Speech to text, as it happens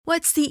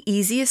What's the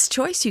easiest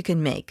choice you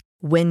can make?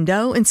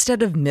 Window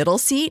instead of middle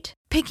seat?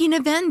 Picking a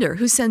vendor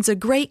who sends a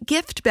great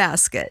gift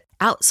basket?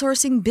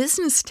 Outsourcing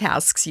business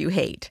tasks you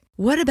hate?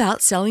 What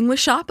about selling with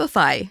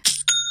Shopify?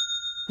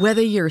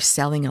 Whether you're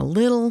selling a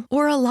little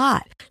or a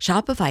lot,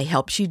 Shopify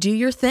helps you do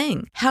your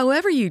thing,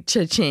 however you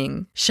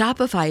cha-ching.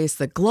 Shopify is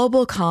the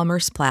global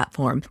commerce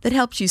platform that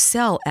helps you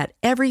sell at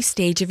every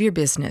stage of your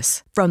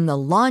business. From the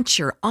launch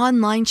your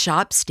online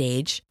shop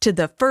stage to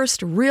the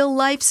first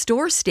real-life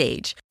store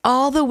stage,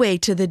 all the way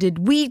to the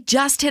did we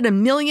just hit a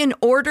million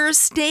orders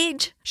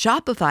stage.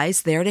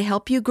 Shopify's there to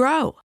help you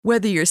grow.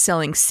 Whether you're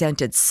selling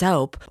scented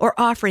soap or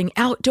offering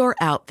outdoor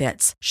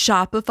outfits,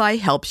 Shopify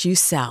helps you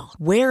sell.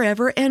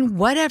 Wherever and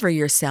whatever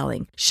you're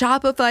selling,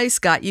 Shopify's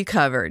got you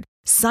covered.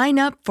 Sign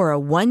up for a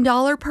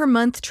 $1 per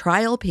month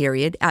trial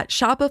period at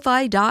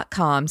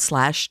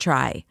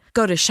shopify.com/try.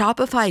 Go to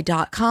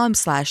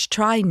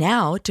shopify.com/try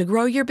now to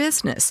grow your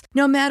business,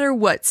 no matter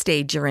what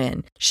stage you're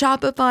in.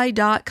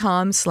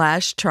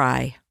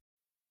 Shopify.com/try.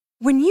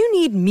 When you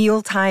need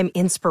mealtime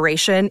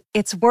inspiration,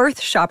 it's worth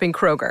shopping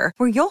Kroger,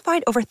 where you'll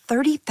find over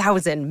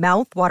 30,000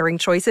 mouth-watering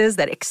choices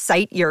that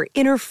excite your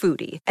inner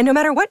foodie. And no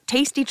matter what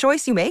tasty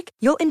choice you make,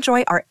 you'll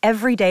enjoy our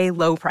everyday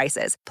low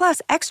prices, plus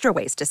extra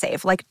ways to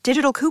save, like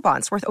digital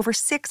coupons worth over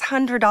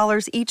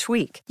 $600 each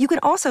week. You can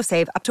also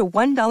save up to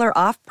 $1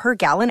 off per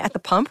gallon at the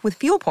pump with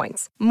fuel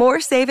points.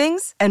 More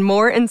savings and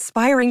more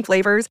inspiring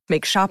flavors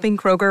make shopping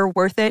Kroger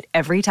worth it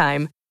every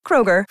time.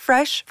 Kroger,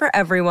 fresh for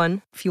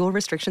everyone. Fuel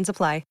restrictions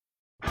apply.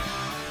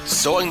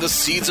 Sowing the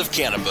seeds of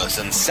cannabis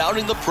and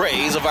sounding the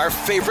praise of our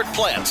favorite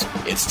plant.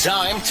 It's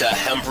time to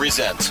Hemp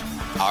Present.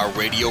 Our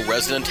radio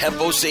resident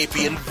hempo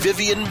sapien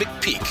Vivian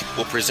McPeak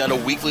will present a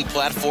weekly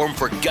platform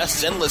for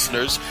guests and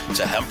listeners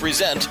to Hemp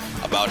Present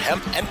about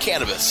hemp and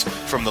cannabis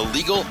from the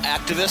legal,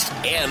 activist,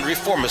 and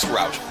reformist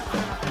route.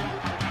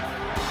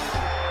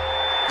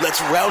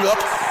 Let's round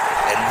up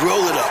and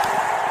roll it up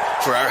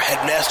for our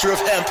headmaster of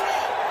hemp,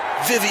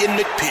 Vivian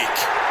McPeak.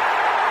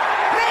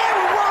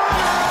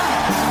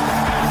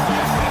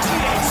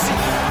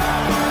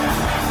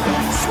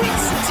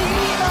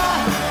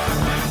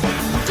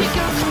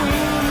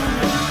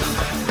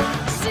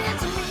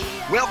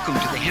 Welcome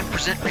to the Hemp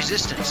Present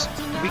Resistance,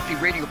 a weekly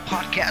radio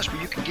podcast where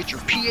you can get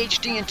your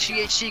PhD in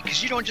THC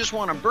because you don't just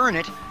want to burn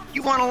it,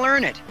 you want to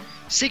learn it.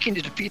 Seeking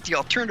to defeat the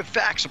alternative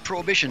facts of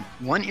prohibition,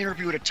 one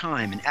interview at a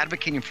time, and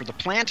advocating for the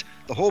plant,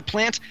 the whole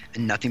plant,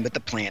 and nothing but the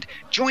plant.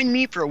 Join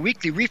me for a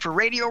weekly reefer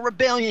radio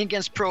rebellion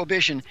against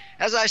prohibition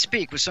as I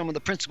speak with some of the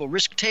principal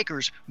risk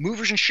takers,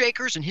 movers and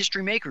shakers, and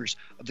history makers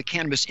of the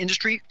cannabis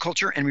industry,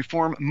 culture, and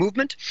reform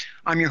movement.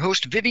 I'm your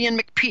host, Vivian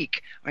McPeak.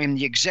 I am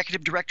the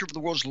executive director of the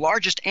world's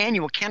largest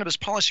annual cannabis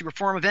policy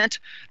reform event,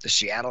 the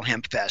Seattle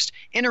Hemp Fest,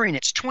 entering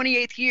its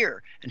 28th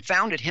year and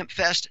found at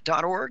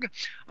hempfest.org.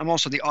 I'm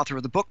also the author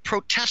of the book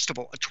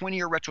Protestival, a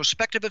 20-year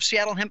retrospective of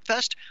Seattle Hemp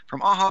Fest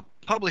from AHA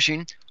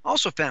Publishing,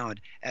 also found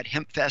at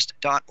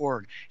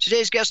hempfest.org.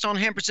 Today's guest on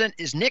Hemp Present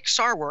is Nick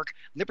Sarwark,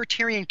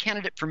 Libertarian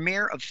candidate for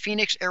mayor of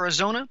Phoenix,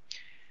 Arizona.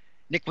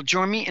 Nick will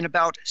join me in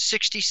about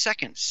 60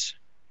 seconds.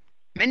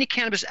 Many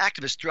cannabis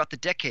activists throughout the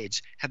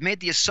decades have made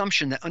the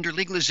assumption that under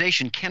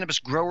legalization, cannabis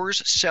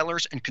growers,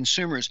 sellers, and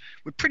consumers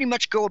would pretty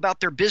much go about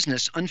their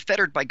business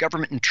unfettered by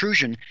government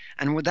intrusion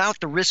and without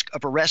the risk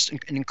of arrest and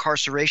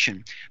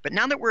incarceration. But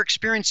now that we're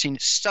experiencing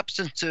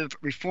substantive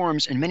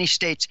reforms in many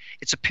states,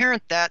 it's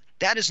apparent that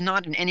that is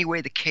not in any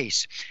way the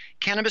case.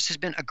 Cannabis has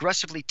been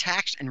aggressively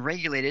taxed and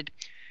regulated,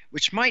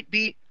 which might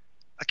be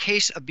a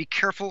case of be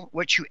careful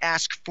what you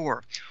ask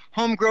for.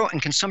 Home grow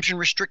and consumption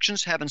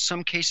restrictions have in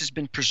some cases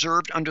been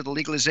preserved under the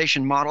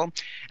legalization model,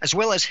 as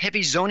well as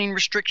heavy zoning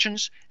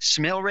restrictions,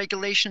 smell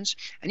regulations,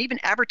 and even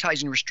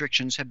advertising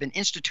restrictions have been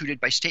instituted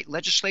by state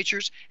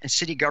legislatures and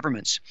city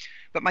governments.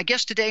 But my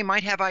guest today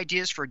might have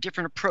ideas for a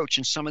different approach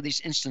in some of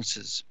these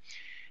instances.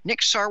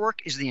 Nick Sarwark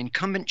is the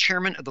incumbent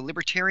chairman of the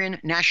Libertarian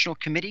National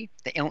Committee,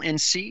 the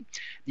LNC,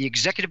 the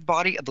executive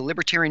body of the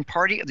Libertarian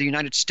Party of the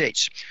United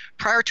States.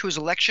 Prior to his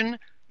election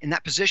in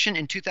that position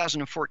in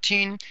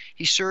 2014,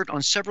 he served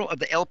on several of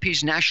the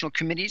LP's national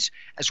committees,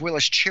 as well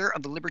as chair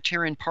of the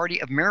Libertarian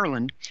Party of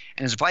Maryland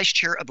and as vice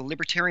chair of the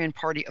Libertarian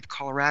Party of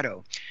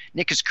Colorado.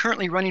 Nick is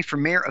currently running for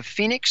mayor of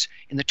Phoenix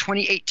in the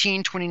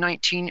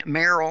 2018-2019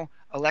 mayoral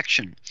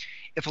election.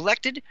 If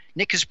elected,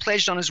 Nick has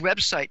pledged on his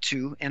website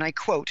to, and I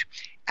quote,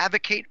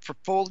 advocate for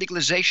full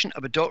legalization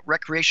of adult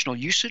recreational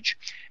usage,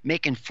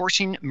 make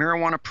enforcing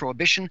marijuana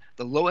prohibition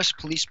the lowest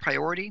police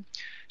priority,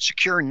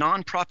 secure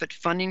nonprofit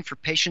funding for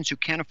patients who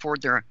can't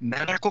afford their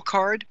medical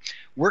card,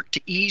 work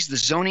to ease the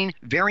zoning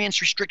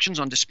variance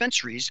restrictions on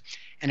dispensaries,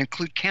 and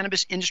include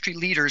cannabis industry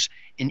leaders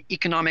in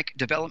economic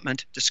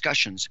development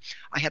discussions.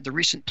 I had the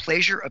recent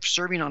pleasure of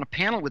serving on a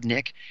panel with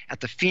Nick at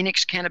the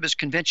Phoenix Cannabis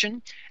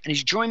Convention, and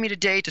he's joined me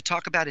today to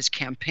talk about his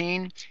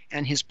campaign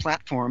and his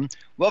platform.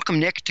 Welcome,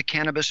 Nick, to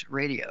Cannabis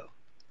Radio.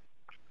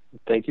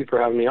 Thank you for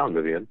having me on,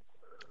 Vivian.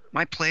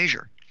 My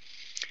pleasure.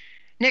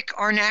 Nick,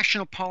 our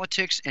national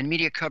politics and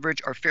media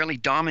coverage are fairly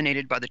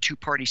dominated by the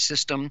two-party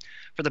system.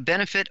 For the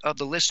benefit of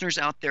the listeners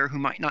out there who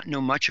might not know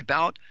much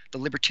about the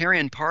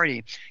Libertarian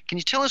Party, can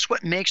you tell us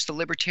what makes the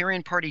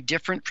Libertarian Party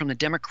different from the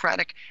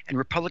Democratic and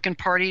Republican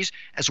parties,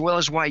 as well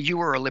as why you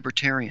are a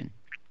Libertarian?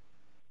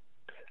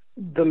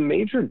 The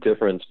major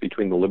difference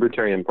between the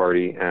Libertarian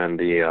Party and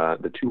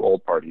the two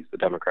old parties, the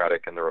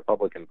Democratic and the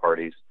Republican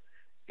parties,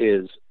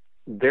 is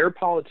their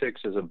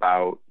politics is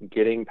about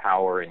getting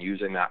power and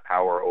using that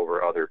power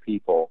over other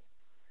people.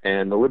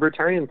 And the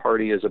Libertarian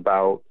Party is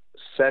about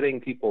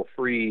setting people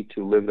free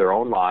to live their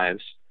own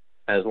lives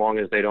as long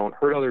as they don't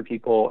hurt other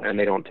people and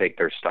they don't take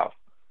their stuff.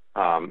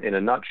 In a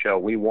nutshell,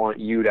 we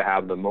want you to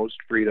have the most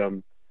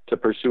freedom to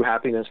pursue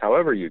happiness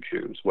however you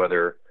choose,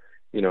 whether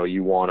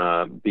you want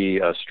to be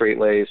a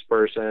straight-laced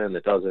person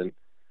that doesn't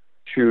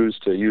choose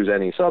to use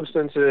any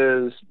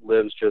substances,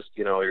 lives just,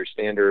 your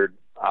standard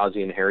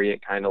Ozzie and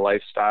Harriet kind of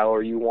lifestyle,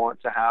 or you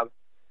want to have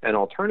an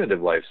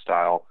alternative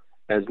lifestyle,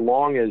 as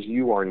long as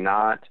you are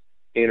not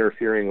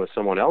interfering with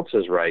someone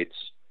else's rights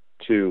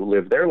to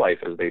live their life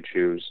as they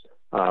choose,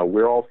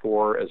 we're all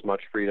for as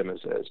much freedom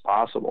as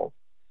possible.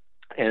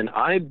 And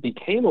I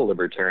became a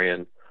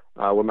libertarian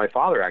when my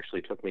father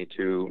actually took me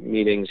to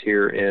meetings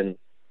here in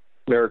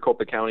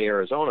Maricopa County,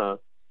 Arizona,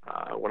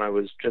 when I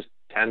was just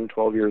 10,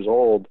 12 years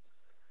old.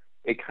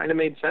 It kind of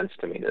made sense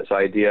to me, this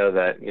idea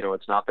that,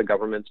 it's not the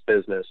government's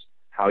business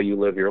how you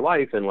live your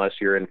life unless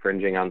you're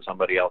infringing on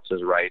somebody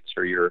else's rights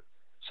or you're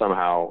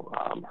somehow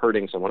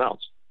hurting someone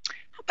else.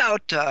 How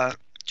about,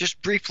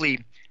 just briefly,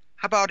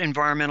 how about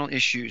environmental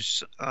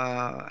issues?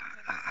 How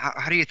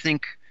do you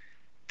think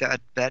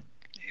that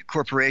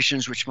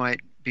corporations which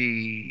might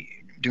be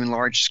doing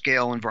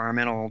large-scale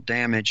environmental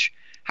damage,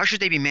 how should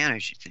they be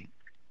managed, you think?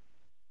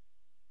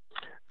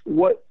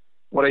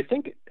 What I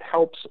think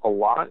helps a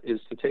lot is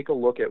to take a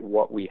look at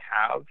what we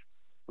have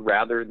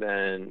rather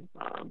than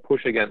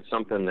push against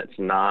something that's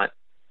not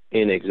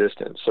in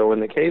existence. So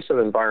in the case of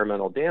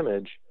environmental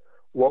damage,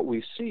 what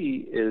we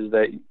see is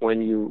that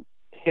when you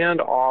hand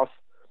off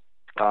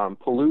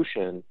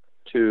pollution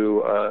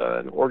to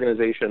an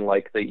organization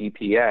like the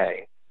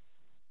EPA,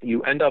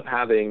 you end up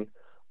having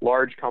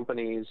large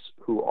companies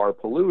who are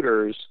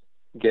polluters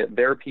get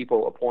their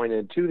people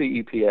appointed to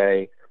the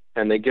EPA,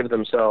 and they give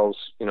themselves,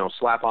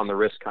 slap on the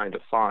wrist kind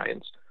of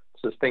fines.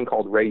 It's this thing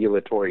called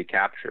regulatory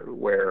capture,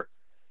 where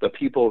the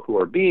people who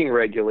are being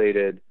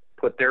regulated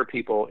put their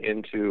people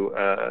into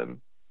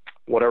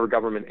whatever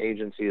government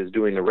agency is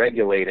doing the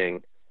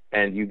regulating,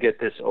 and you get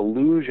this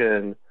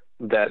illusion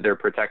that they're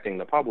protecting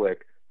the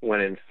public, when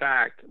in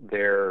fact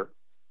they're,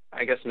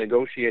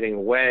 negotiating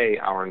away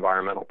our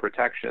environmental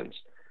protections.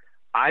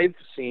 I've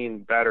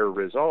seen better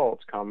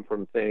results come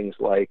from things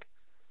like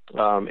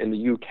in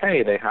the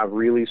UK, they have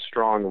really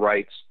strong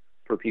rights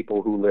for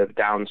people who live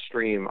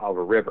downstream of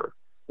a river,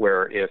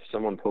 where if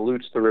someone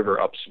pollutes the river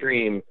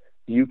upstream,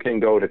 you can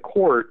go to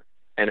court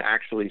and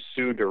actually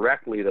sue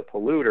directly the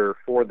polluter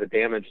for the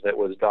damage that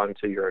was done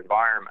to your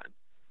environment.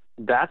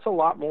 That's a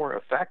lot more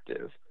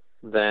effective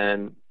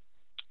than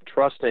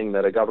trusting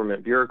that a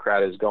government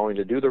bureaucrat is going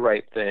to do the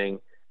right thing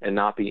and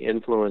not be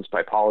influenced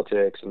by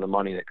politics and the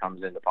money that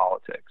comes into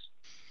politics.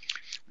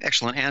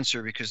 Excellent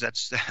answer, because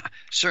that's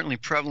certainly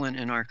prevalent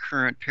in our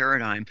current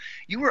paradigm.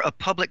 You were a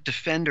public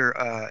defender,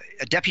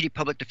 a deputy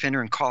public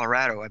defender in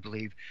Colorado, I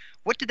believe.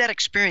 What did that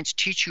experience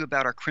teach you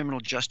about our criminal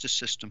justice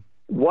system?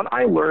 What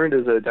I learned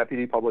as a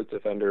deputy public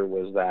defender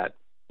was that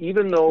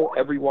even though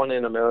everyone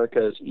in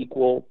America is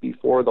equal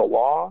before the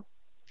law,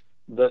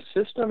 the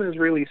system is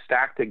really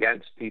stacked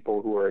against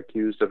people who are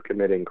accused of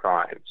committing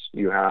crimes.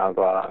 You have,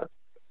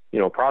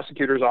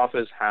 prosecutor's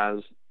office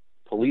has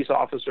police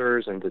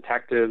officers and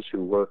detectives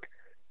who work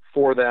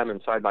for them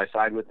and side by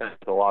side with them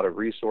with a lot of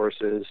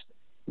resources.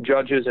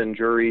 Judges and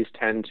juries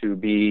tend to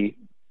be,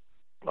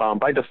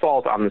 by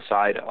default, on the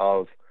side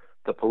of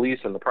the police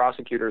and the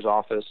prosecutor's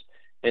office.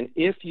 And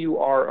if you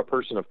are a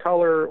person of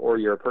color or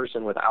you're a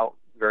person without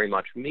very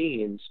much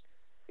means,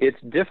 it's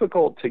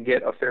difficult to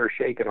get a fair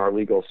shake in our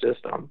legal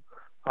system.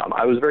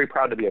 I was very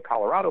proud to be a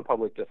Colorado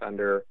public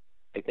defender.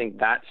 I think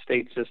that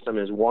state system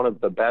is one of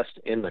the best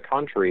in the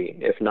country,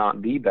 if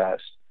not the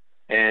best.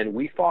 And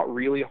we fought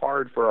really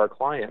hard for our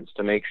clients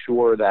to make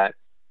sure that,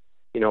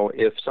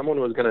 if someone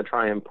was going to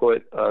try and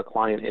put a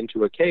client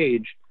into a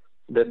cage,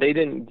 that they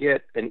didn't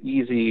get an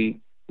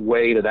easy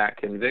way to that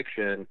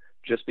conviction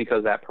just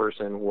because that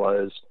person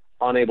was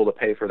unable to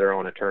pay for their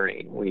own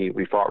attorney.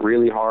 We fought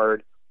really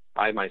hard.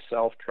 I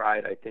myself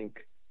tried, I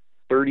think,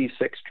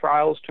 36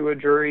 trials to a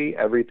jury,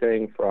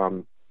 everything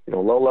from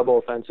low-level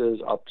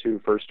offenses up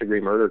to first-degree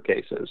murder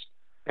cases,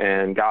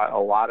 and got a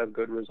lot of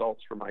good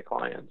results for my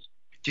clients.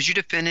 Did you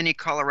defend any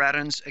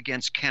Coloradans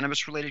against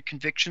cannabis-related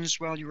convictions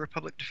while you were a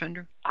public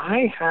defender?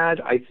 I had,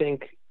 I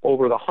think,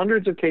 over the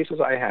hundreds of cases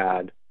I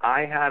had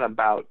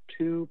about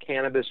 2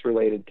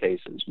 cannabis-related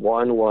cases.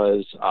 One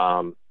was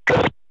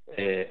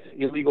an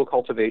illegal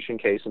cultivation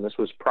case, and this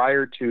was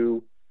prior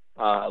to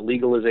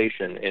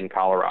legalization in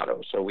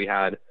Colorado. So we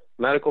had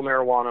medical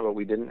marijuana, but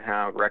we didn't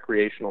have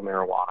recreational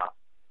marijuana.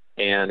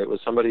 And it was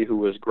somebody who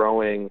was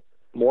growing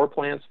more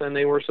plants than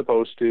they were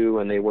supposed to,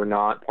 and they were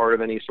not part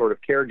of any sort of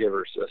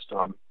caregiver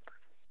system.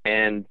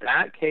 And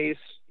that case,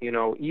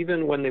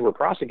 even when they were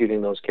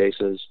prosecuting those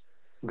cases,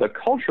 the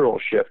cultural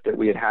shift that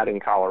we had in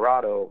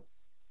Colorado,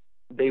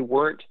 they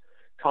weren't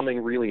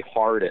coming really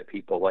hard at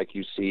people like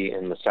you see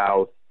in the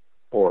South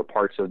or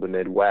parts of the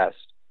Midwest.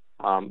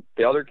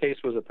 The other case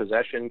was a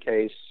possession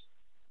case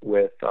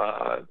with,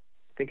 I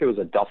think it was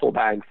a duffel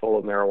bag full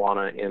of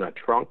marijuana in a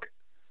trunk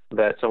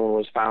that someone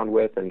was found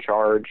with and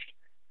charged.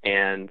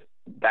 And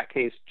that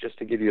case, just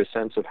to give you a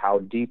sense of how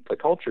deep the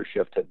culture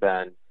shift had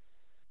been,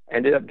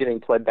 ended up getting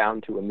pled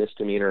down to a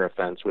misdemeanor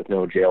offense with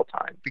no jail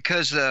time.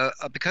 Because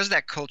of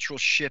that cultural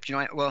shift,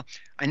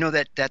 I know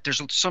that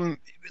there's some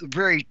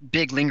very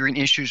big lingering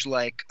issues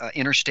like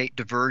interstate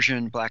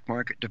diversion, black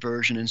market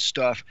diversion and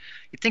stuff.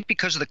 You think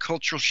because of the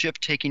cultural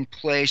shift taking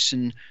place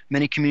in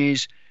many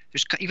communities,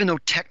 even though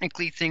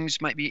technically things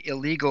might be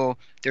illegal,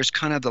 there's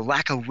kind of the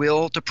lack of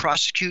will to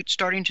prosecute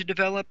starting to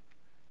develop?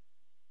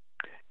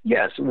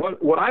 Yes.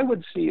 What I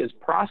would see is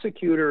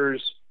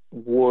prosecutors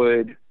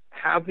would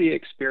have the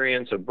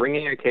experience of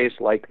bringing a case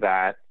like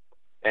that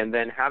and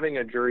then having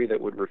a jury that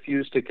would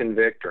refuse to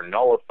convict or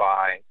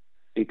nullify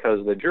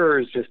because the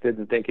jurors just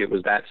didn't think it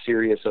was that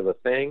serious of a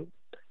thing.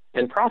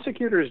 And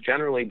prosecutors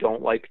generally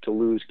don't like to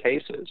lose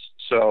cases.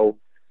 So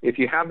if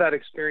you have that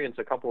experience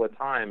a couple of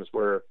times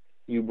where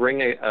you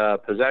bring a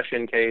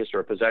possession case or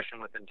a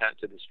possession with intent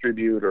to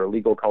distribute or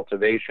illegal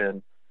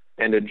cultivation,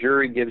 and a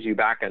jury gives you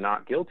back a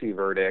not guilty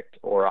verdict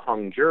or a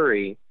hung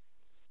jury,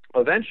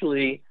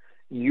 eventually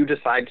you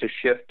decide to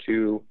shift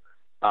to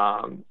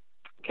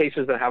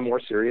cases that have more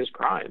serious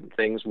crime,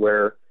 things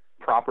where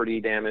property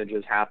damage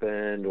has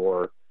happened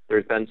or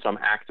there's been some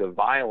act of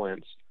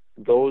violence.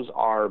 Those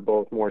are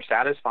both more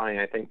satisfying,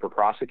 I think, for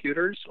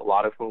prosecutors, a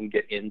lot of whom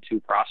get into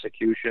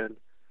prosecution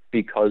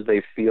because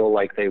they feel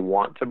like they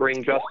want to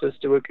bring justice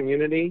to a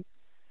community.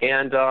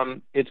 And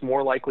it's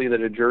more likely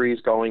that a jury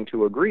is going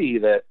to agree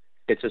that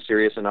it's a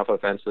serious enough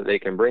offense that they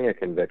can bring a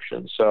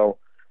conviction. So,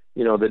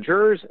 the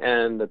jurors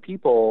and the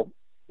people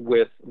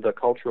with the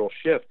cultural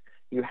shift,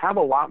 you have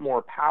a lot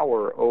more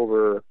power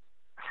over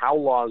how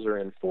laws are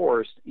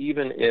enforced,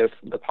 even if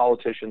the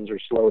politicians are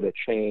slow to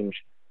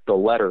change the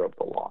letter of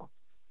the law.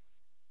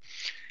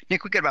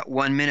 Nick, we've got about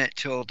 1 minute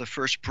till the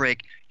first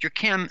break. Your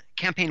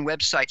campaign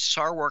website,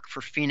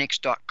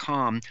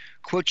 sarwarkforphoenix.com,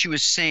 quotes you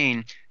as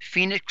saying,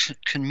 Phoenix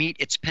can meet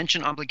its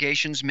pension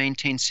obligations,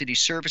 maintain city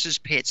services,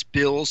 pay its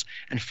bills,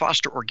 and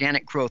foster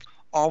organic growth,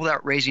 all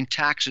without raising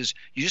taxes.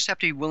 You just have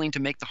to be willing to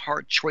make the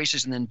hard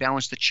choices and then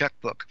balance the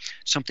checkbook,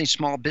 something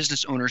small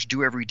business owners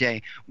do every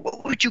day.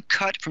 What would you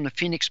cut from the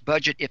Phoenix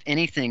budget, if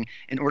anything,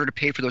 in order to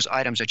pay for those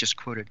items I just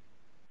quoted?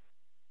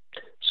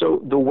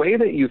 So the way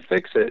that you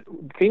fix it,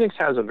 Phoenix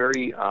has a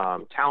very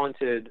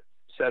talented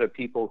set of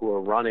people who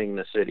are running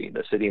the city.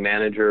 The city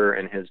manager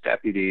and his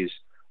deputies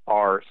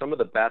are some of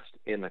the best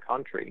in the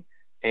country.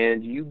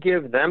 And you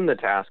give them the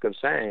task of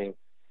saying,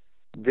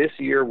 this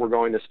year we're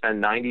going to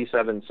spend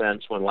 97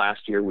 cents when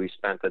last year we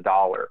spent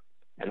 $1.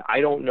 And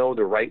I don't know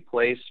the right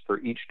place for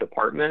each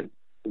department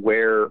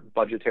where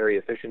budgetary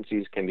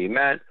efficiencies can be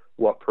met,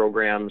 what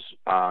programs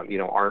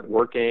aren't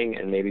working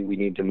and maybe we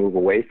need to move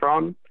away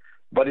from.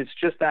 But it's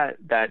just that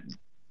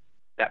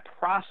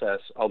process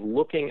of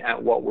looking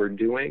at what we're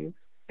doing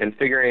and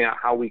figuring out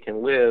how we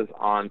can live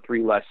on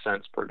 3 less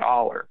cents per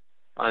dollar.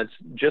 It's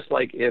just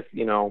like if,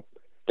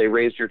 they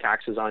raised your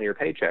taxes on your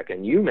paycheck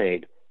and you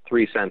made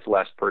 3 cents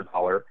less per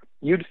dollar,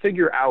 you'd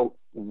figure out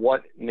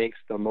what makes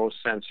the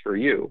most sense for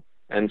you.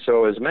 And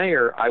so as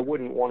mayor, I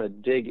wouldn't want to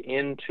dig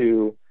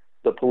into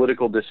the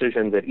political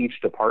decisions at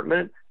each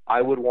department.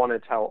 I would want to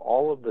tell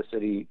all of the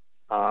city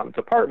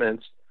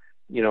departments,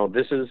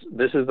 this is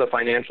the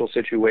financial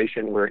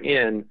situation we're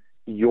in.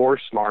 You're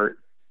smart.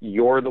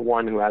 You're the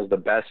one who has the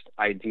best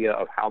idea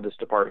of how this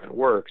department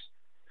works.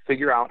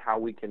 Figure out how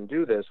we can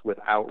do this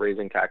without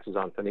raising taxes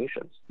on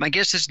Phoenicians. My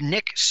guest is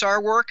Nick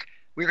Sarwark.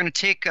 We're going to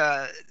take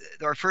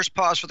our first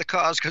pause for the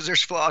cause because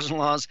there's flaws in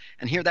laws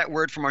and hear that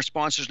word from our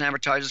sponsors and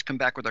advertisers. Come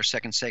back with our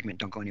second segment.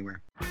 Don't go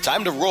anywhere.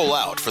 Time to roll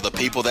out for the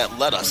people that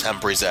let us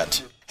hemp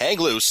present. Hang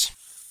loose.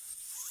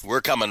 We're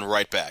coming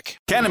right back.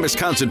 Cannabis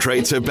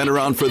concentrates have been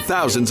around for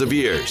thousands of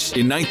years.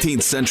 In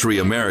 19th century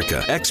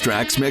America,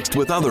 extracts mixed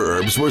with other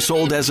herbs were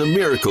sold as a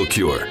miracle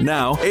cure.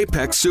 Now,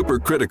 Apex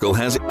Supercritical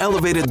has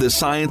elevated the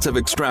science of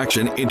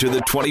extraction into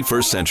the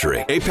 21st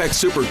century.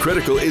 Apex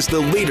Supercritical is the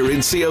leader in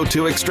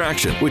CO2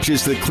 extraction, which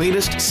is the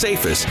cleanest,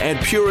 safest, and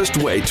purest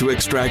way to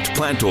extract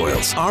plant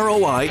oils.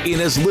 ROI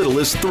in as little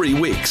as 3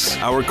 weeks.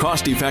 Our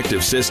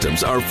cost-effective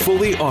systems are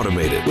fully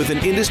automated with an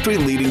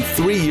industry-leading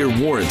 3-year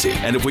warranty.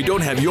 And if we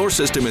don't have your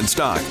system in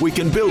stock, we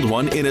can build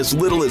one in as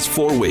little as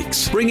 4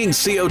 weeks, bringing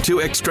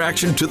CO2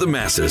 extraction to the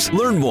masses.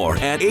 Learn more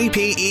at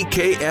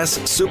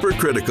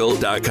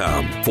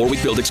APEKSSupercritical.com.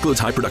 4-week build excludes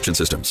high production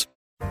systems.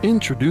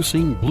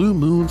 Introducing Blue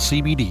Moon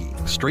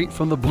CBD, straight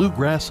from the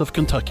bluegrass of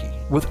Kentucky.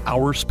 With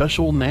our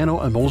special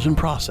nano emulsion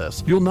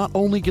process, you'll not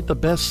only get the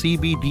best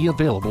CBD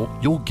available,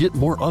 you'll get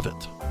more of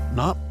it.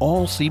 Not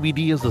all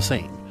CBD is the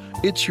same.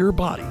 It's your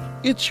body.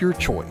 It's your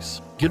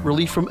choice. Get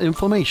relief from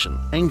inflammation,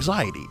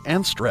 anxiety,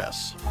 and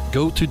stress.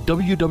 Go to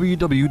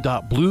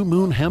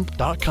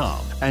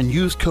www.bluemoonhemp.com and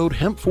use code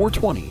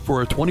HEMP420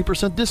 for a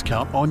 20%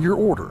 discount on your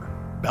order.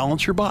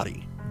 Balance your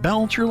body.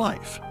 Balance your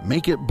life.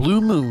 Make it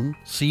Blue Moon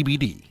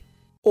CBD.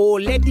 Oh,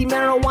 let the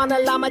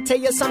marijuana llama tell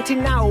you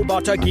something now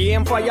about a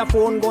game for your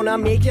phone gonna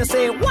make you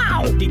say,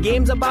 wow! The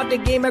game's about the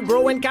game of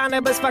growing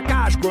cannabis for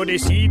cash. Grow the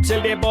seeds,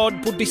 sell the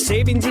bud, put the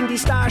savings in the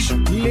stash.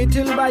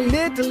 Little by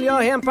little,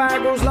 your empire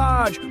grows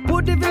large.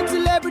 Put the big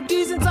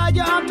celebrities inside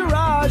your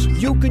entourage.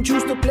 You can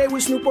choose to play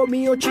with Snoop or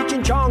me or Cheech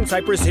and Chong,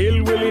 Cypress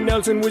Hill, Willie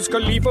Nelson, Wiz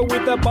Khalifa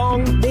with a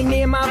bong. The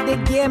name of the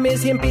game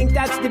is Hemp Inc.,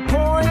 that's the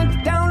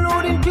point.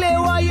 Download and play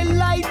while you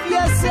light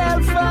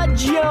yourself a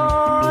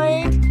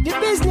joint. The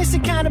business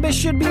of cannabis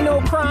should be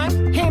no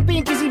crime. Hemp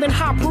Inc. is even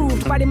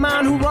hot-proofed by the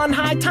man who run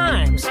High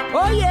Times.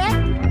 Oh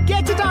yeah?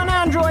 Get it on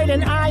Android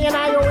and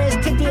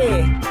iOS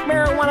today.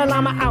 Marijuana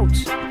llama out.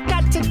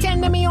 Got to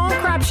tend to me own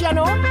crops, you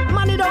know.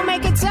 Money don't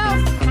make itself.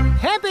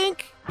 Hemp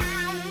Inc.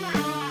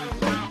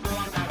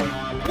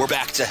 We're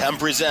back to Hemp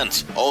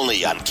Present,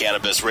 only on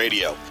Cannabis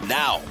Radio.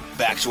 Now,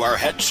 back to our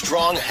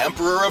headstrong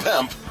Emperor of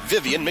Hemp,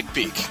 Vivian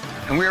McPeak.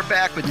 And we're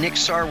back with Nick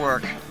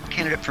Sarwark,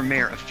 candidate for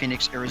mayor of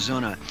Phoenix,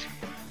 Arizona.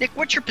 Nick,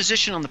 what's your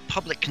position on the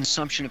public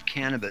consumption of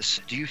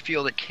cannabis? Do you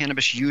feel that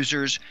cannabis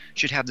users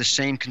should have the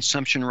same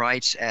consumption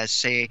rights as,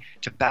 say,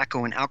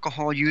 tobacco and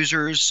alcohol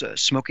users,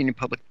 smoking in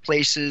public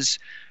places,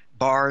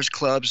 bars,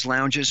 clubs,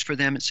 lounges for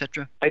them,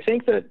 etc.? I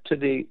think that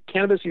the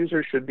cannabis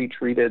users should be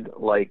treated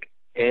like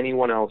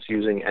anyone else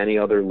using any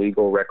other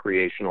legal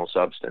recreational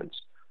substance.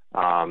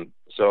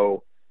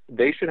 So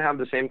they should have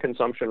the same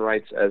consumption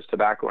rights as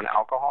tobacco and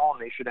alcohol,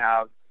 and they should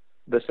have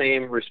the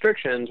same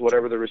restrictions,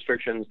 whatever the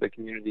restrictions the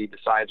community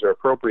decides are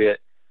appropriate,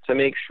 to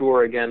make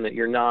sure, again, that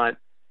you're not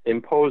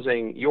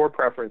imposing your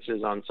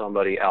preferences on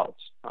somebody else.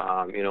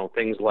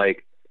 Things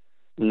like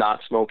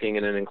not smoking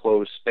in an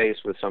enclosed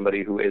space with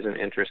somebody who isn't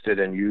interested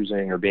in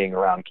using or being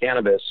around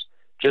cannabis,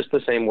 just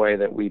the same way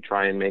that we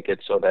try and make it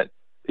so that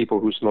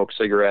people who smoke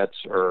cigarettes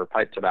or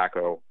pipe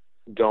tobacco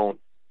don't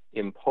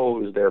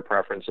impose their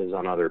preferences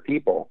on other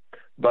people.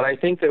 But I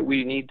think that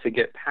we need to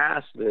get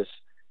past this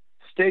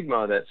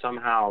stigma that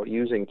somehow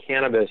using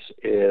cannabis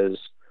is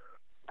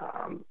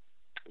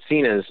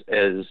seen as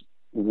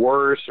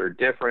worse or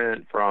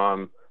different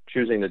from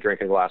choosing to drink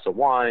a glass of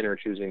wine or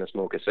choosing to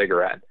smoke a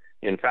cigarette.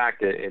 In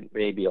fact, it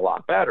may be a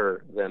lot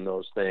better than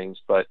those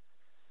things, but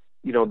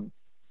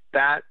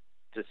that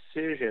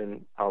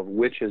decision of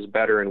which is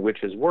better and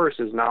which is worse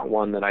is not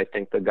one that I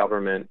think the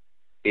government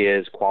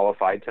is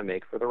qualified to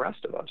make for the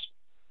rest of us.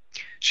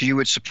 So you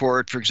would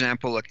support, for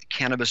example, a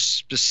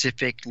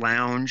cannabis-specific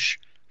lounge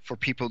for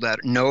people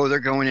that know they're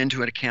going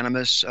into a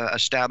cannabis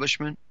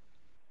establishment?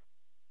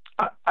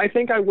 I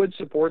think I would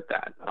support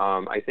that.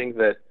 I think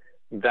that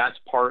that's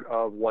part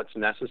of what's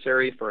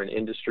necessary for an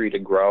industry to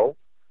grow.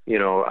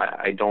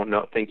 I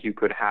don't think you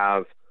could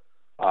have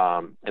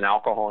an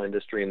alcohol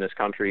industry in this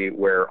country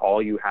where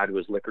all you had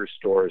was liquor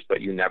stores,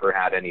 but you never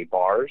had any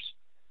bars.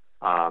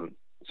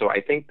 So I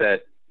think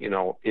that,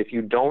 if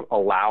you don't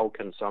allow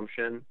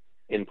consumption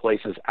in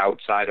places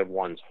outside of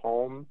one's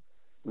home,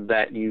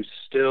 that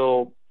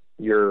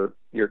you're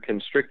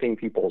constricting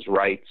people's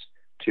rights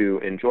to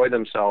enjoy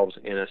themselves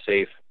in a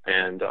safe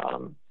and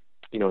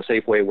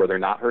safe way where they're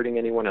not hurting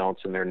anyone else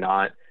and they're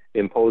not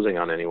imposing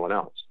on anyone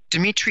else.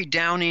 Dimitri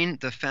Downing,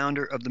 the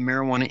founder of the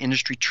Marijuana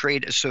Industry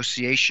Trade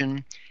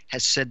Association,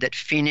 has said that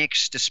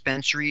Phoenix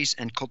dispensaries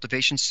and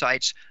cultivation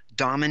sites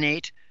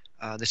dominate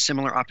the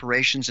similar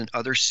operations in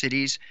other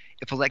cities.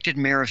 If elected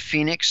mayor of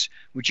Phoenix,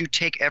 would you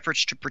take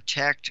efforts to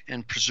protect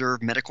and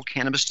preserve medical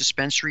cannabis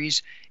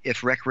dispensaries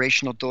if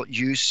recreational adult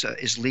use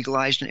is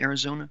legalized in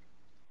Arizona?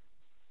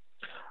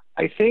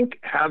 I think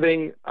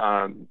having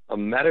a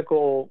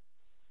medical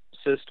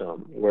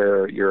system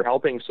where you're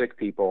helping sick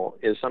people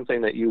is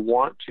something that you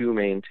want to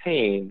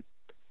maintain,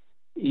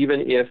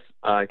 even if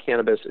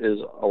cannabis is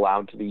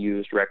allowed to be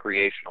used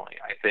recreationally.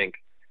 I think,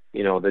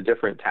 the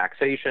different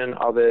taxation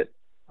of it,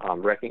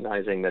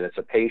 recognizing that it's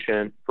a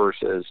patient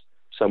versus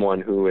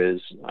someone who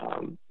is,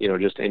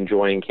 just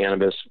enjoying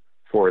cannabis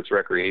for its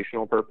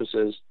recreational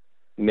purposes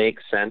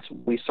makes sense.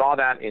 We saw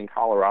that in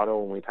Colorado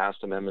when we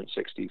passed Amendment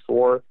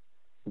 64,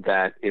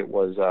 that it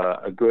was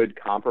a good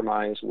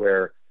compromise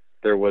where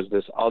there was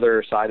this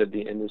other side of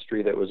the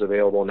industry that was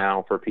available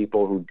now for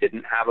people who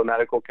didn't have a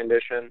medical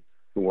condition,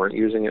 who weren't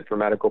using it for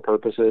medical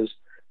purposes,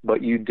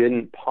 but you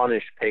didn't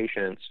punish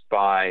patients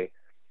by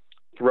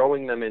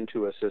throwing them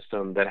into a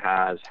system that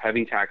has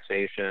heavy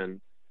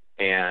taxation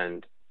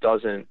and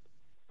doesn't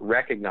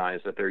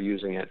recognize that they're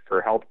using it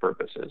for health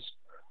purposes.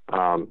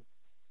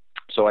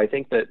 So I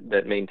think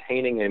that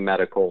maintaining a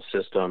medical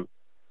system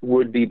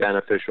would be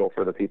beneficial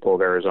for the people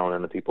of Arizona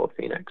and the people of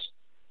Phoenix.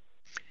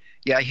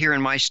 Yeah, here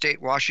in my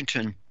state,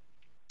 Washington,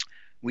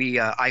 we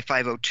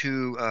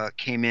I-502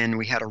 came in.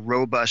 We had a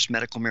robust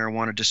medical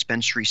marijuana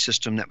dispensary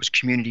system that was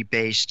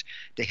community-based.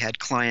 They had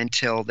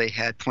clientele, they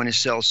had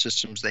point-of-sale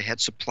systems, they had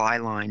supply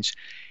lines,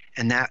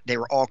 and that they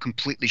were all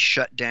completely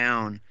shut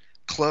down,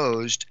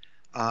 closed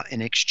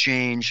in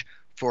exchange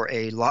for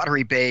a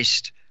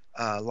lottery-based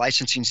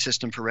licensing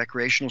system for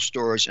recreational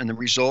stores, and the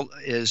result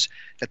is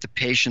that the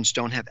patients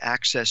don't have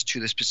access to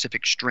the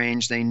specific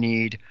strains they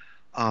need.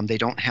 They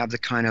don't have the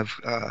kind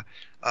of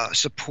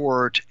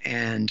support,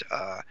 and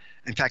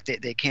in fact,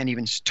 they can't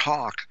even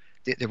talk.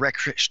 The rec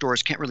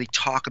stores can't really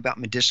talk about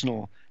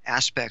medicinal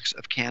aspects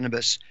of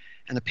cannabis,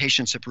 and the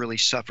patients have really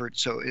suffered.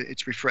 So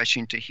it's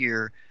refreshing to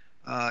hear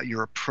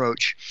your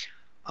approach.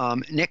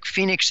 Nick,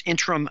 Phoenix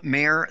interim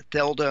mayor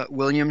Thelda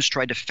Williams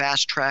tried to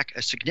fast-track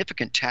a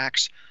significant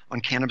tax on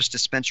cannabis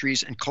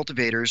dispensaries and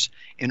cultivators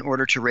in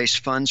order to raise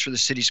funds for the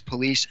city's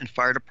police and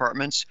fire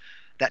departments.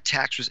 That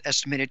tax was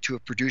estimated to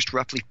have produced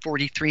roughly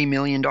 $43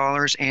 million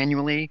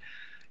annually.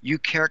 You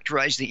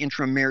characterized the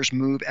interim mayor's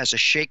move as a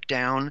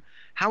shakedown.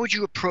 How would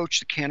you approach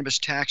the cannabis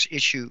tax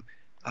issue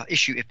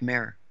if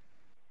mayor?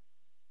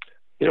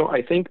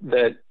 I think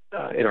that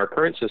in our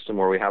current system,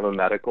 where we have a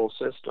medical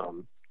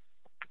system,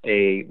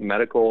 a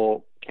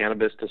medical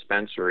cannabis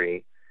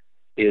dispensary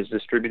is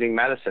distributing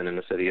medicine in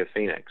the city of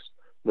Phoenix,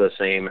 the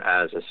same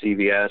as a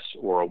CVS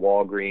or a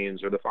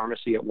Walgreens or the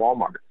pharmacy at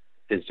Walmart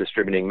is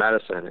distributing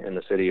medicine in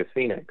the city of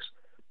Phoenix.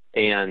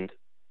 And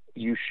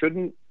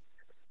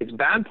it's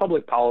bad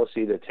public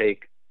policy to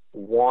take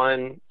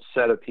one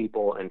set of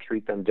people and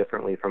treat them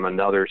differently from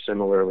another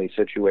similarly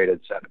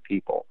situated set of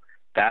people.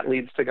 That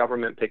leads to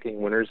government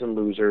picking winners and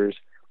losers.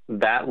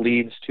 That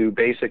leads to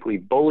basically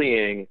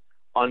bullying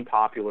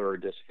unpopular or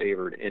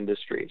disfavored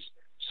industries.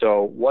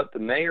 So what the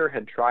mayor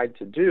had tried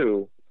to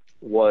do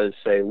was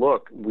say,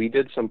 look, we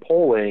did some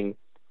polling.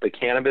 The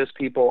cannabis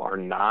people are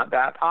not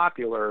that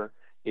popular.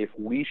 If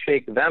we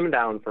shake them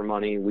down for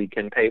money, we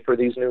can pay for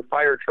these new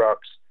fire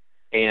trucks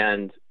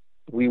and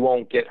we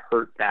won't get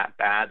hurt that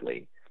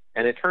badly.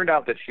 And it turned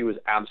out that she was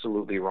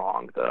absolutely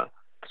wrong. The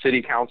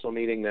city council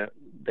meeting that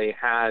they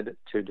had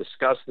to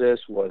discuss this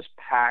was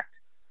packed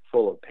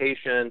full of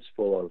patients,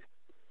 full of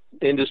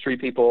industry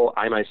people.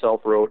 I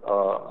myself wrote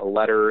a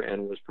letter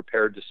and was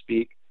prepared to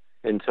speak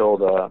until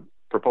the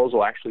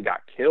proposal actually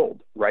got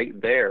killed right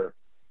there.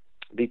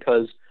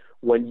 Because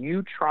when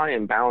you try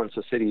and balance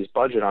a city's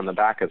budget on the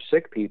back of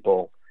sick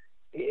people,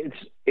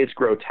 it's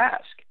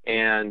grotesque.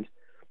 And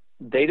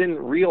they didn't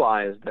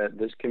realize that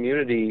this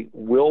community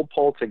will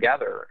pull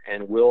together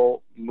and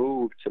will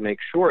move to make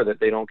sure that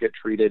they don't get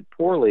treated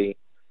poorly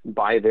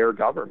by their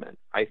government.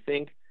 I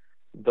think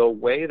the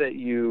way that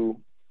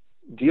you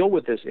deal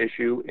with this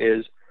issue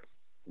is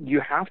you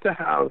have to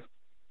have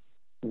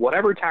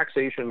whatever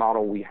taxation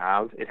model we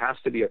have, it has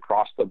to be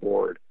across the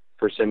board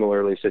for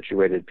similarly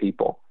situated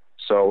people.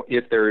 So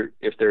if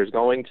there's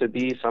going to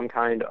be some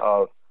kind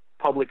of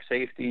public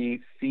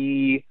safety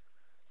fee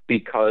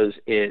because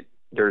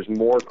there's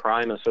more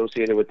crime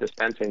associated with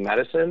dispensing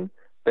medicine,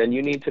 then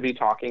you need to be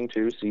talking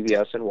to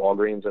CVS and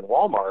Walgreens and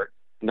Walmart,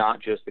 not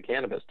just the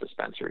cannabis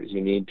dispensaries.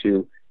 You need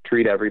to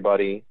treat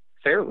everybody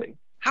fairly.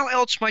 How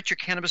else might your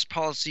cannabis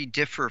policy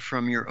differ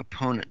from your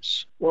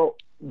opponents? Well,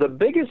 the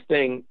biggest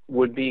thing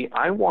would be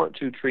I want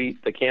to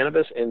treat the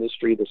cannabis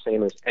industry the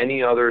same as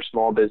any other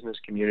small business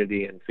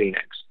community in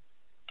Phoenix.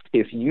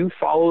 If you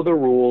follow the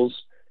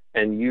rules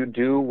and you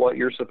do what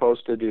you're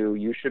supposed to do,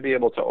 you should be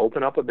able to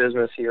open up a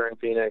business here in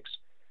Phoenix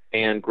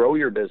and grow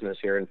your business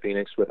here in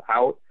Phoenix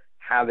without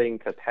having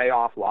to pay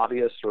off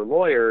lobbyists or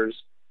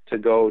lawyers to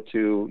go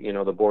to,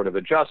 the Board of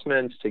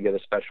Adjustments to get a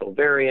special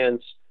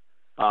variance.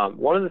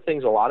 One of the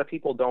things a lot of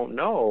people don't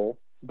know,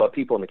 but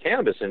people in the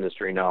cannabis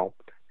industry know,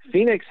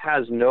 Phoenix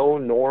has no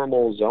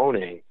normal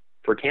zoning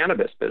for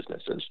cannabis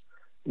businesses.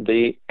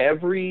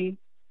 Every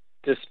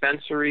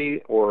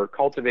dispensary or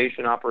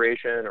cultivation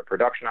operation or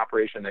production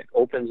operation that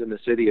opens in the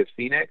city of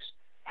Phoenix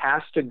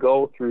has to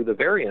go through the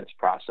variance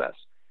process.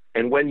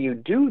 And when you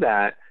do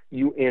that,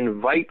 you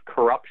invite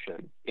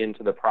corruption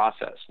into the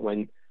process.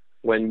 When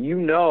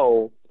you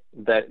know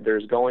that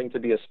there's going to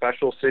be a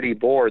special city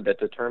board that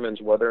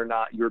determines whether or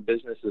not your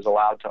business is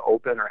allowed to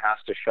open or has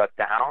to shut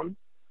down,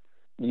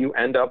 you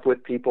end up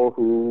with people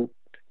who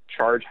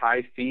charge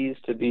high fees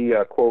to be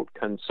a, quote,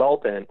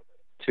 consultant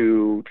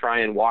to try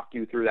and walk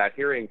you through that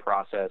hearing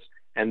process.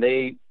 And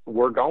they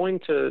were going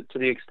to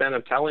the extent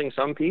of telling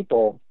some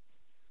people,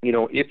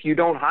 if you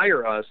don't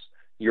hire us,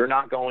 you're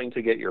not going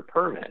to get your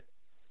permit.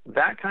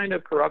 That kind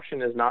of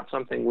corruption is not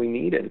something we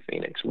need in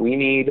Phoenix. We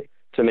need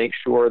to make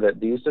sure that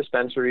these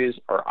dispensaries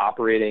are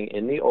operating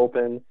in the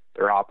open,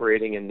 they're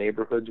operating in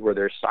neighborhoods where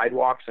there's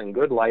sidewalks and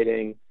good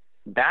lighting.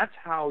 That's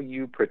how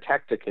you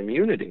protect a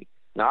community,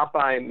 not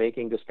by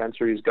making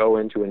dispensaries go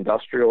into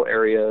industrial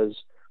areas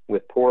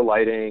with poor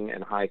lighting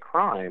and high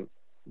crime.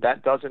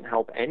 That doesn't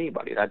help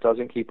anybody. That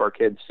doesn't keep our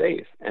kids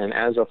safe. And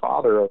as a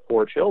father of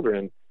 4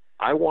 children,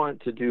 I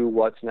want to do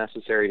what's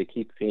necessary to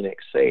keep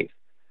Phoenix safe.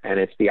 And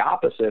it's the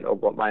opposite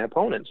of what my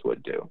opponents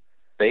would do.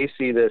 They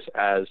see this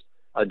as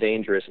a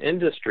dangerous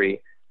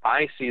industry.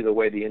 I see the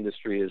way the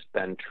industry has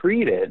been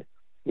treated,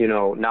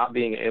 not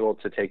being able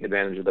to take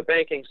advantage of the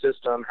banking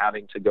system,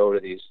 having to go to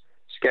these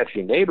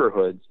sketchy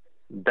neighborhoods.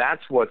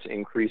 That's what's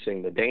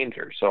increasing the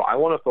danger. So I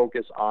want to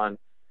focus on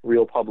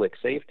real public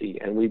safety.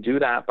 And we do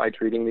that by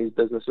treating these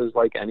businesses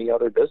like any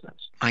other business.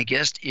 My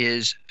guest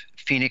is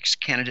Phoenix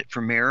candidate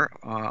for mayor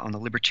on the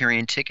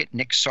Libertarian ticket,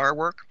 Nick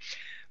Sarwark.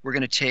 We're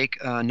going to take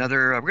we're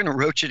going to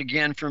roach it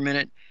again for a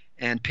minute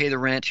and pay the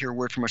rent. Hear a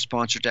word from our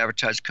sponsor to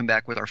advertise. Come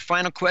back with our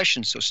final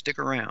question, so stick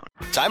around.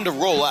 Time to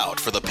roll out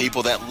for the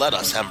people that let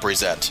us Hemp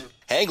Present.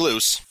 Hang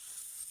loose.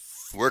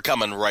 We're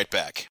coming right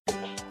back.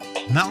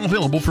 Now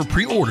available for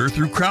pre-order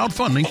through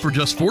crowdfunding for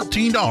just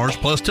 $14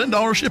 plus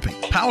 $10 shipping.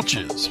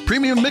 Pouches,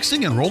 premium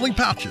mixing and rolling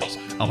pouches,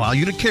 allow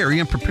you to carry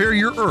and prepare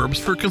your herbs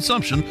for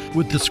consumption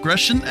with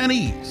discretion and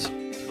ease.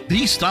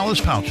 These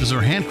stylish pouches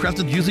are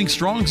handcrafted using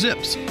strong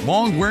zips,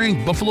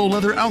 long-wearing buffalo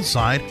leather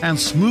outside, and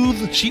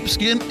smooth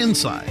sheepskin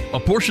inside. A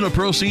portion of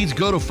proceeds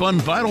go to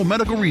fund vital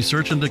medical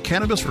research into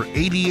cannabis for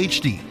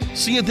ADHD.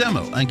 See a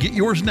demo and get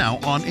yours now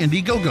on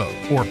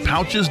Indiegogo or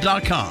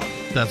pouches.com.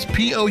 That's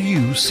POUCHZ.com.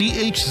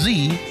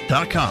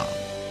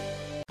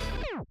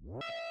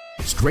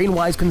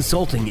 Strainwise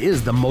Consulting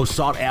is the most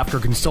sought-after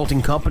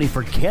consulting company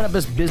for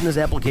cannabis business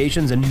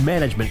applications and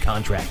management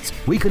contracts.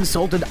 We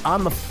consulted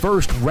on the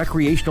first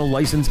recreational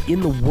license in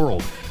the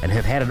world and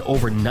have had an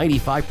over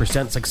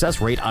 95%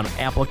 success rate on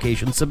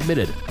applications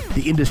submitted.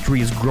 The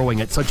industry is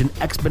growing at such an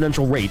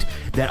exponential rate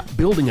that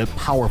building a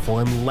powerful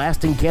and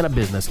lasting cannabis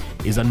business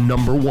is a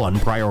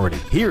 #1 priority.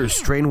 Here's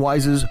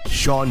Strainwise's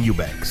Sean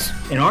Eubanks.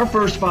 In our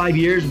first 5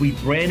 years, we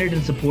branded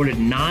and supported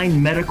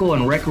 9 medical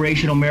and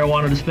recreational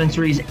marijuana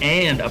dispensaries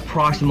and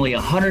approximately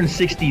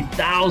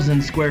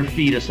 160,000 square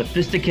feet of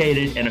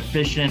sophisticated and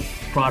efficient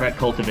product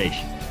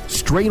cultivation.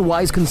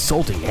 Strainwise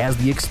Consulting has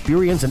the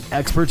experience and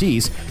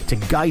expertise to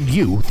guide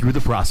you through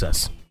the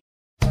process.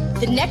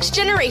 The next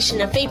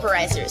generation of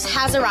vaporizers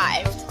has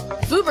arrived.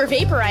 Vuber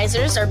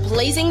vaporizers are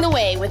blazing the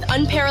way with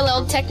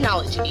unparalleled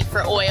technology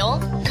for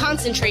oil,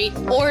 concentrate,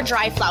 or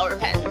dry flower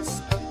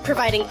pens.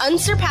 Providing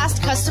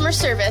unsurpassed customer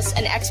service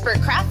and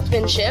expert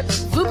craftsmanship,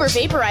 Vuber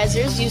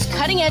vaporizers use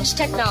cutting-edge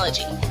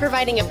technology,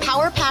 providing a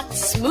power-packed,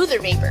 smoother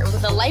vapor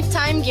with a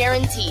lifetime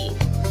guarantee.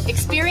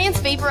 Experience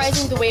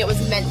vaporizing the way it was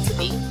meant to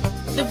be.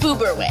 The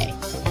Vuber way.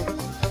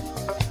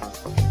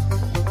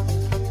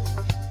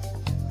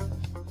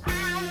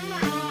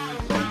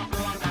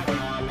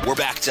 We're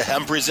back to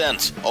Hemp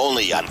Present,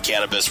 only on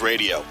Cannabis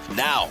Radio.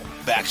 Now,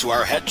 back to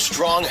our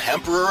headstrong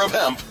Emperor of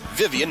Hemp,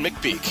 Vivian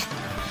McPeak.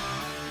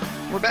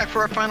 We're back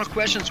for our final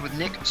questions with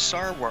Nick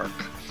Sarwark.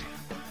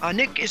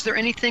 Nick, is there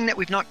anything that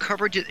we've not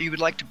covered that you would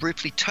like to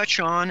briefly touch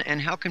on,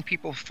 and how can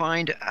people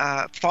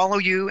follow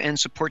you and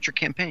support your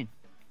campaign?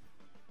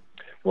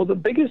 Well, the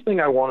biggest thing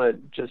I want to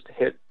just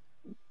hit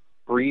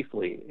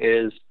briefly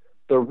is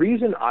the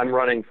reason I'm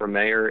running for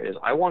mayor is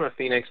I want a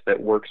Phoenix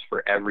that works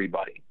for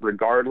everybody,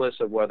 regardless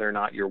of whether or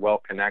not you're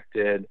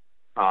well-connected,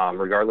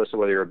 regardless of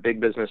whether you're a big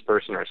business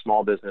person or a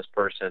small business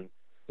person.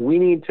 We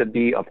need to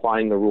be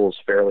applying the rules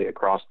fairly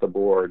across the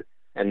board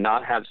and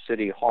not have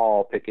City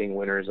Hall picking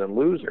winners and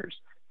losers.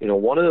 You know,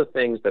 one of the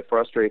things that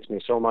frustrates me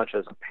so much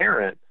as a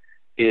parent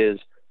is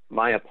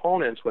my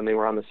opponents, when they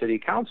were on the city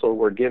council,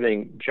 were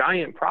giving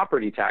giant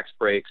property tax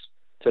breaks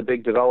to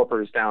big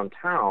developers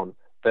downtown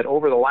that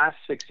over the last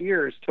 6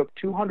 years took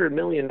 $200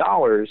 million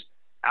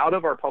out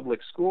of our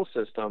public school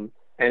system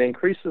and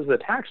increases the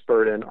tax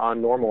burden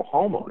on normal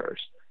homeowners.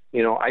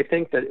 You know, I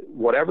think that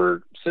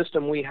whatever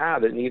system we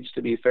have, it needs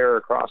to be fair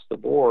across the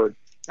board.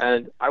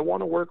 And I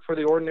want to work for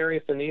the ordinary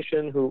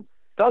Phoenician who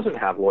doesn't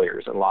have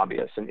lawyers and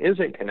lobbyists and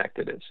isn't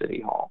connected at City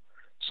Hall.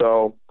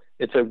 So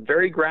it's a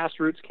very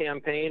grassroots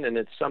campaign, and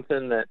it's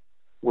something that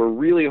we're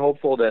really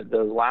hopeful that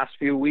the last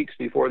few weeks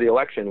before the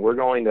election, we're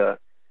going to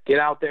get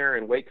out there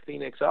and wake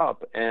Phoenix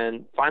up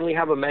and finally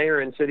have a mayor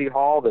in City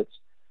Hall that's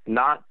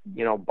not,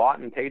 you know, bought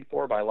and paid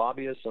for by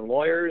lobbyists and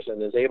lawyers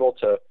and is able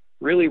to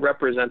really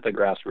represent the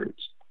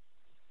grassroots.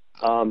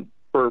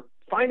 For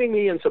finding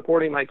me and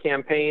supporting my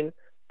campaign,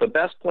 the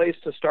best place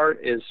to start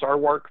is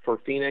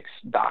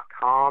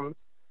sarwarkforphoenix.com.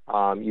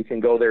 You can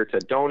go there to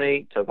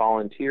donate, to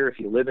volunteer if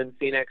you live in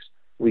Phoenix.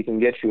 We can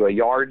get you a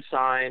yard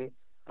sign.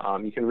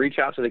 You can reach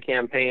out to the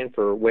campaign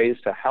for ways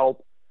to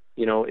help.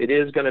 You know, it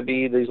is going to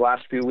be these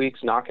last few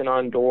weeks knocking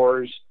on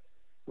doors,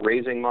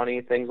 raising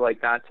money, things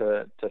like that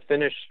to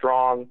finish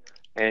strong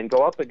and go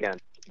up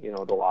against, you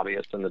know, the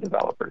lobbyists and the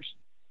developers.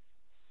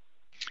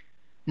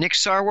 Nick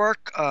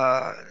Sarwark,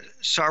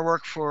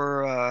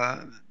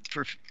 for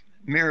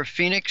Mayor of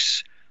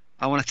Phoenix.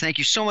 I want to thank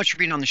you so much for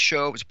being on the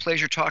show. It was a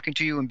pleasure talking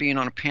to you and being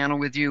on a panel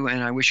with you,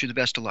 and I wish you the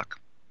best of luck.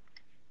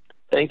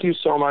 Thank you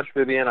so much,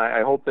 Vivian.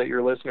 I hope that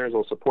your listeners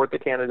will support the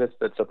candidates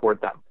that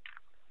support them.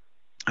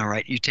 All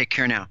right. You take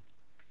care now.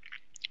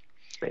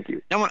 Thank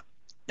you. Now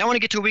I want to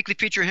get to a weekly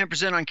feature Hemp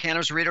Present on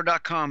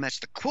CannabisRadio.com. That's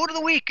the quote of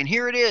the week, and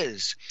here it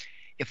is.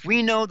 If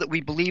we know that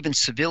we believe in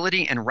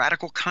civility and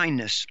radical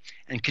kindness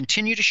and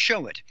continue to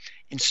show it,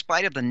 in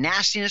spite of the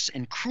nastiness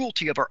and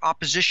cruelty of our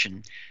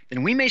opposition,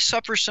 then we may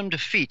suffer some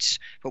defeats,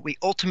 but we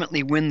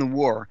ultimately win the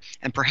war.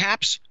 And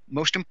perhaps,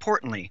 most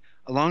importantly,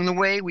 along the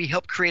way, we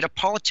help create a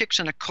politics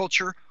and a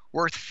culture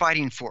worth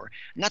fighting for.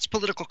 And that's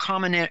political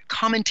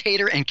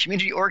commentator and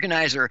community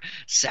organizer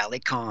Sally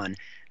Kahn.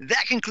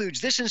 That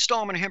concludes this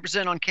installment of Hemp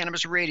Present on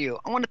Cannabis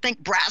Radio. I want to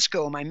thank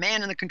Brasco, my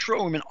man in the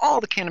control room, and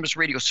all the Cannabis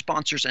Radio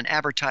sponsors and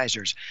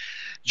advertisers.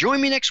 Join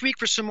me next week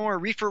for some more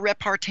reefer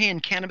repartee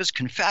and cannabis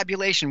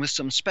confabulation with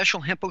some special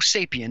Hempo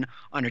sapien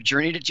on a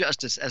journey to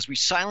justice as we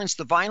silence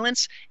the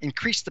violence,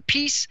 increase the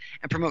peace,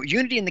 and promote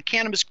unity in the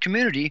cannabis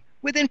community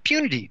with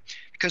impunity.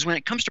 Because when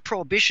it comes to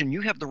prohibition, you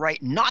have the right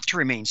not to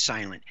remain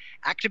silent.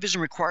 Activism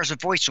requires a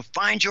voice, so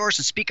find yours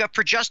and speak up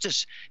for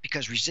justice,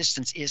 because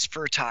resistance is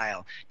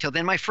fertile. Till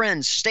then, my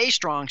friends, stay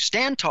strong,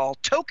 stand tall,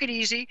 toke it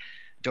easy.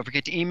 Don't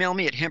forget to email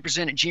me at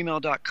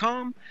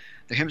hempresent@gmail.com.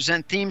 The Hemp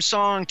Present theme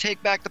song,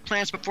 Take Back the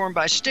Plants, performed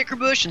by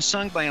Stickerbush and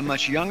sung by a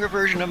much younger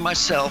version of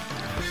myself.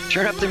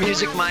 Turn up the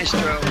music,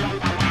 maestro.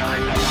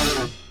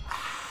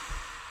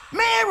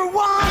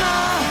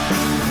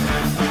 Marijuana!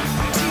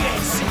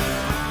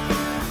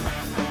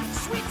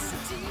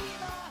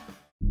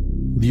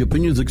 The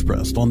opinions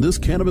expressed on this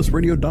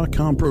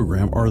CannabisRadio.com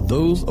program are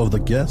those of the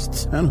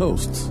guests and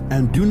hosts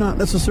and do not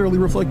necessarily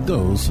reflect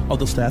those of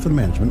the staff and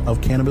management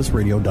of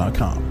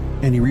CannabisRadio.com.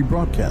 Any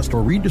rebroadcast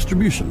or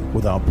redistribution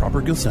without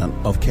proper consent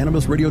of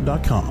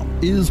CannabisRadio.com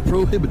is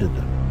prohibited.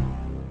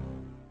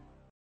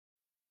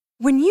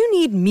 When you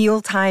need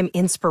mealtime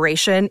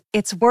inspiration,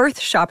 it's worth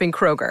shopping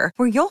Kroger,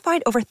 where you'll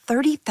find over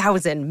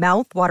 30,000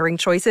 mouth-watering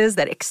choices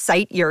that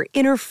excite your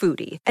inner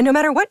foodie. And no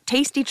matter what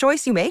tasty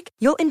choice you make,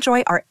 you'll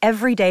enjoy our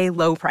everyday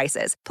low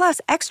prices, plus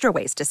extra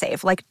ways to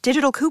save, like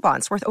digital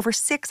coupons worth over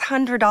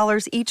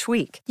 $600 each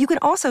week. You can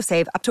also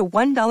save up to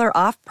 $1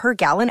 off per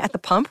gallon at the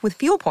pump with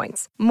fuel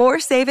points. More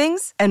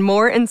savings and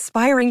more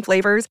inspiring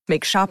flavors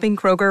make shopping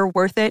Kroger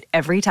worth it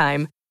every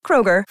time.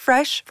 Kroger,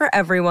 fresh for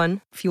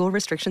everyone. Fuel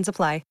restrictions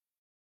apply.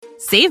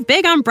 Save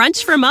big on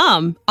brunch for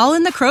mom, all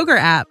in the Kroger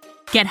app.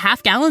 Get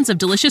half gallons of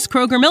delicious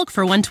Kroger milk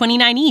for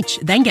 $1.29 each.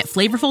 Then get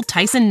flavorful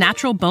Tyson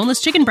natural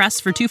boneless chicken breasts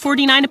for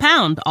 $2.49 a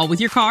pound, all with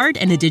your card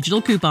and a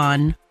digital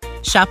coupon.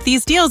 Shop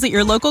these deals at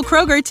your local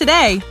Kroger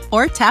today,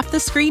 or tap the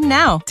screen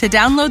now to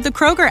download the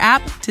Kroger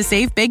app to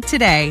save big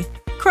today.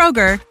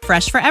 Kroger,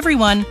 fresh for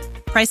everyone.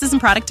 Prices and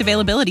product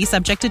availability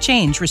subject to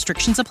change.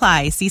 Restrictions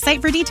apply. See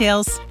site for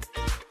details.